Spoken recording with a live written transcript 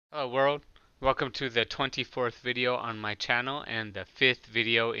Hello world, welcome to the 24th video on my channel and the 5th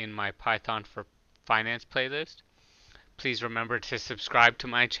video in my Python for Finance playlist. Please remember to subscribe to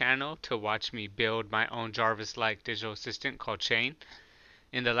my channel to watch me build my own Jarvis-like digital assistant called Chain.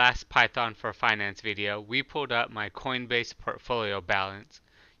 In the last Python for Finance video, we pulled up my Coinbase portfolio balance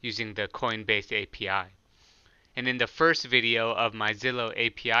using the Coinbase API. And in the first video of my Zillow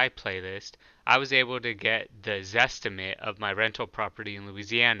API playlist, I was able to get the Zestimate of my rental property in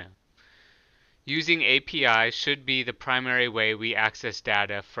Louisiana. Using APIs should be the primary way we access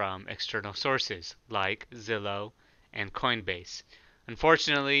data from external sources, like Zillow and Coinbase.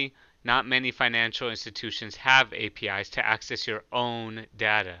 Unfortunately, not many financial institutions have APIs to access your own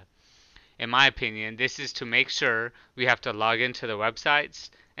data. In my opinion, this is to make sure we have to log into the websites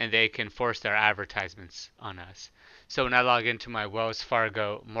and they can force their advertisements on us. So when I log into my Wells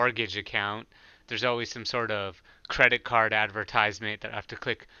Fargo mortgage account, there's always some sort of credit card advertisement that I have to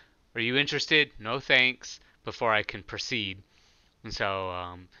click, "Are you interested? No thanks," before I can proceed. And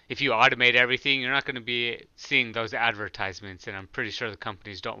so if you automate everything, you're not going to be seeing those advertisements, and I'm pretty sure the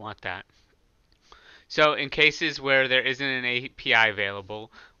companies don't want that. So in cases where there isn't an API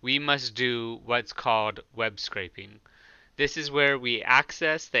available, we must do what's called web scraping. This is where we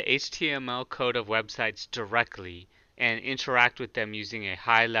access the HTML code of websites directly and interact with them using a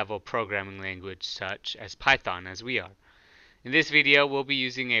high-level programming language such as Python, as we are. In this video, we'll be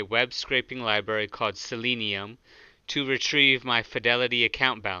using a web scraping library called Selenium to retrieve my Fidelity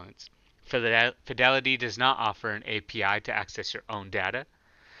account balance. Fidelity does not offer an API to access your own data.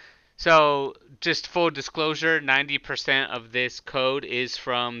 So, just full disclosure, 90% of this code is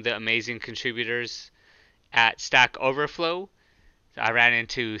from the amazing contributors at Stack Overflow. I ran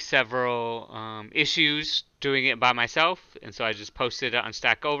into several issues doing it by myself, and so I just posted it on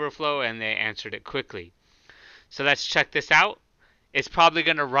Stack Overflow and they answered it quickly. So let's check this out. It's probably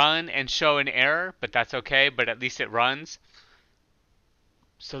going to run and show an error, but that's okay, but at least it runs.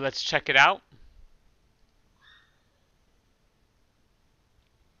 So let's check it out.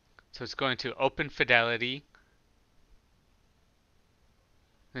 So it's going to open Fidelity.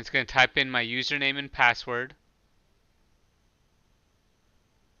 And it's going to type in my username and password.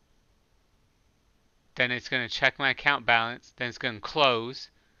 Then it's going to check my account balance. Then it's going to close.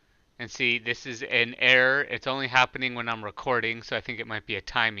 And see, this is an error. It's only happening when I'm recording, so I think it might be a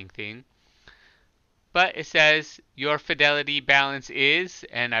timing thing. But it says your Fidelity balance is,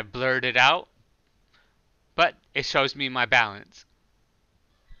 and I blurred it out, but it shows me my balance.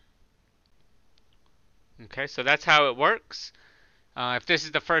 Okay, so that's how it works. If this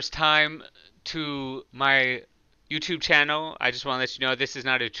is the first time to my YouTube channel, I just want to let you know this is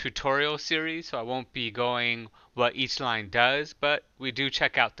not a tutorial series, so I won't be going what each line does, but we do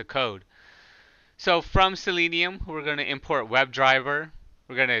check out the code. So from Selenium, we're going to import WebDriver.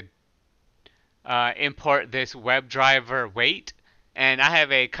 We're going to import this WebDriver wait, and I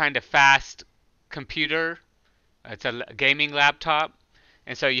have a kind of fast computer. It's a gaming laptop,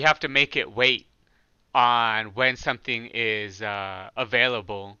 and so you have to make it wait on when something is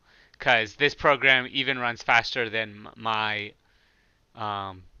available, because this program even runs faster than my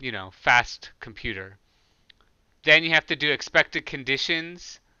fast computer. Then you have to do expected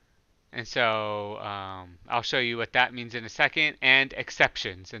conditions, and so I'll show you what that means in a second, and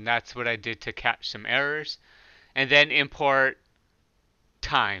exceptions, and that's what I did to catch some errors. And then import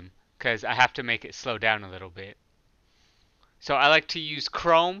time, because I have to make it slow down a little bit. So I like to use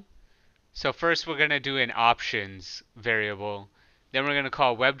Chrome. So first we're going to do an options variable. Then we're going to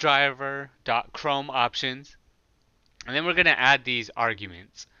call WebDriver.ChromeOptions. And then we're going to add these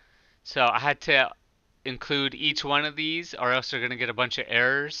arguments. So I had to include each one of these, or else they're going to get a bunch of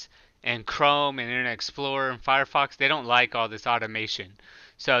errors. And Chrome and Internet Explorer and Firefox, they don't like all this automation.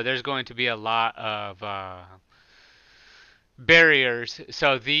 So there's going to be a lot of barriers.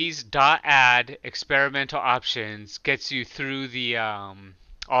 So these .add experimental options gets you through the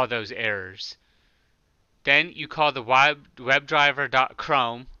all those errors. Then you call the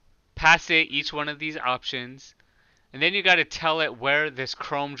WebDriver.Chrome, pass it each one of these options, and then you got to tell it where this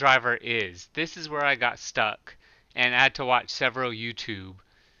Chrome driver is. This is where I got stuck, and I had to watch several YouTube.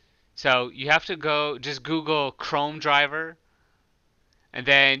 So you have to go, just Google Chrome driver, and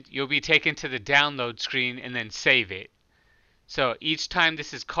then you'll be taken to the download screen and then save it. So each time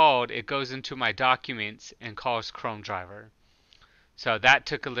this is called, it goes into my documents and calls Chrome driver. So that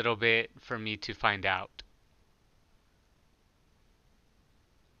took a little bit for me to find out.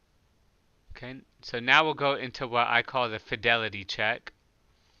 Okay, so now we'll go into what I call the fidelity check.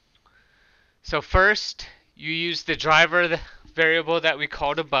 So first, you use the driver variable that we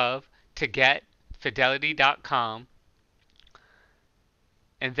called above to get fidelity.com.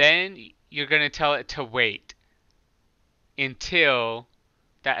 And then you're going to tell it to wait until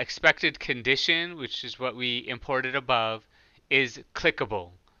that expected condition, which is what we imported above, is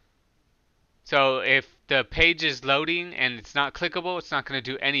clickable. So if the page is loading and it's not clickable, it's not going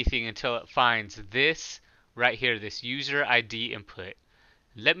to do anything until it finds this right here, this user ID input.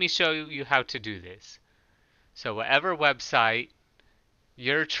 Let me show you how to do this. So whatever website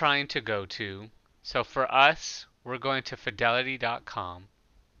you're trying to go to, so for us, we're going to fidelity.com.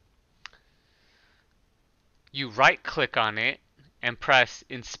 You right click on it and press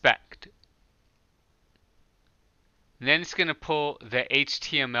inspect. And then it's going to pull the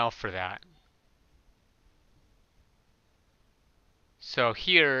HTML for that. So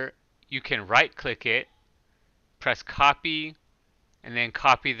here you can right click it, press copy, and then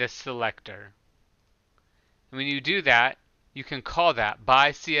copy the selector. And when you do that, you can call that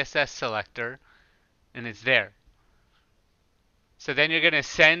by CSS selector, and it's there. So then you're going to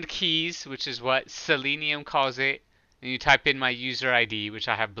send keys, which is what Selenium calls it, and you type in my user ID, which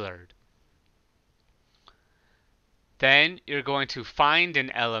I have blurred. Then you're going to find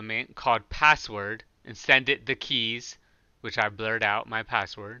an element called password and send it the keys, which I blurred out my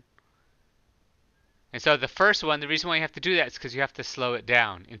password. And so the first one, the reason why you have to do that is because you have to slow it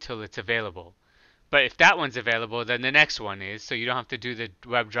down until it's available. But if that one's available, then the next one is, so you don't have to do the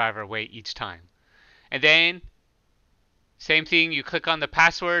WebDriver wait each time. And then, same thing, you click on the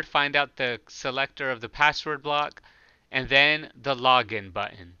password, find out the selector of the password block, and then the login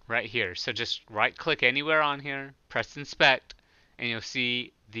button right here. So just right click anywhere on here, press inspect, and you'll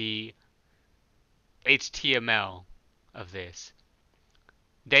see the HTML of this.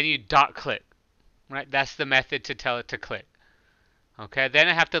 Then you dot click, right? That's the method to tell it to click. Okay, then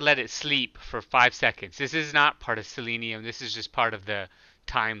I have to let it sleep for 5 seconds. This is not part of Selenium. This is just part of the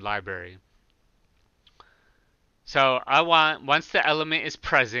time library. So I want, once the element is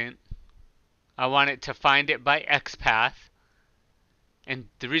present, I want it to find it by XPath. And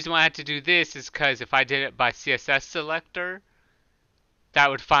the reason why I had to do this is because if I did it by CSS selector, that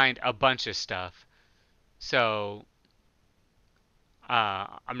would find a bunch of stuff. So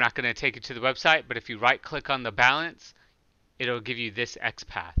I'm not going to take it to the website, but if you right click on the balance, it'll give you this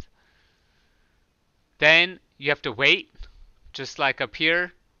XPath. Then you have to wait, just like up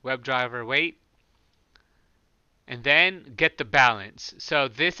here, WebDriver wait, and then get the balance. So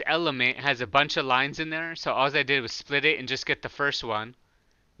this element has a bunch of lines in there, so all I did was split it and just get the first one,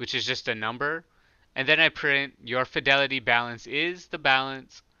 which is just a number, and then I print your Fidelity balance is the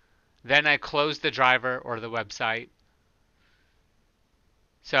balance. Then I close the driver or the website.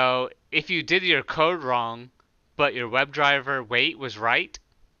 So if you did your code wrong, but your WebDriver wait was right,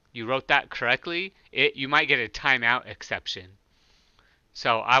 you wrote that correctly, you might get a timeout exception.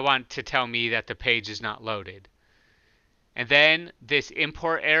 So I want to tell me that the page is not loaded. And then this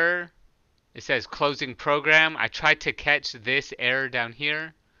import error, it says closing program. I tried to catch this error down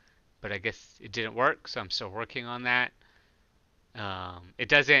here, but I guess it didn't work, so I'm still working on that. It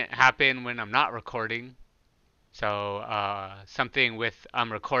doesn't happen when I'm not recording. So something with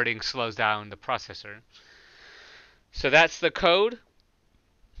I'm recording slows down the processor. So that's the code.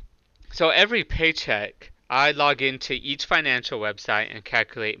 So every paycheck, I log into each financial website and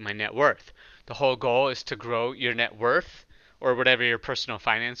calculate my net worth. The whole goal is to grow your net worth, or whatever your personal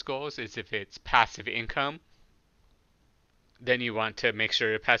finance goals is. If it's passive income, then you want to make sure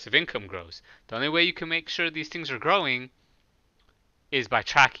your passive income grows. The only way you can make sure these things are growing is by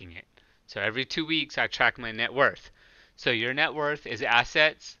tracking it. So every 2 weeks, I track my net worth. So your net worth is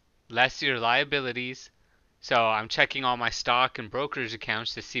assets less your liabilities. So I'm checking all my stock and brokerage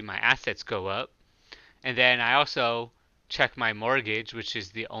accounts to see my assets go up. And then I also check my mortgage, which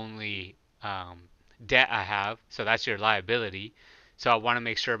is the only debt I have. So that's your liability. So I want to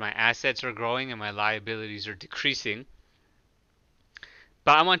make sure my assets are growing and my liabilities are decreasing.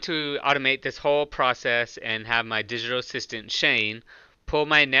 But I want to automate this whole process and have my digital assistant, Shane, pull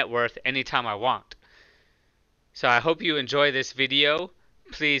my net worth anytime I want. So I hope you enjoy this video.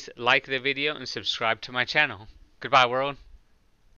 Please like the video and subscribe to my channel. Goodbye, world.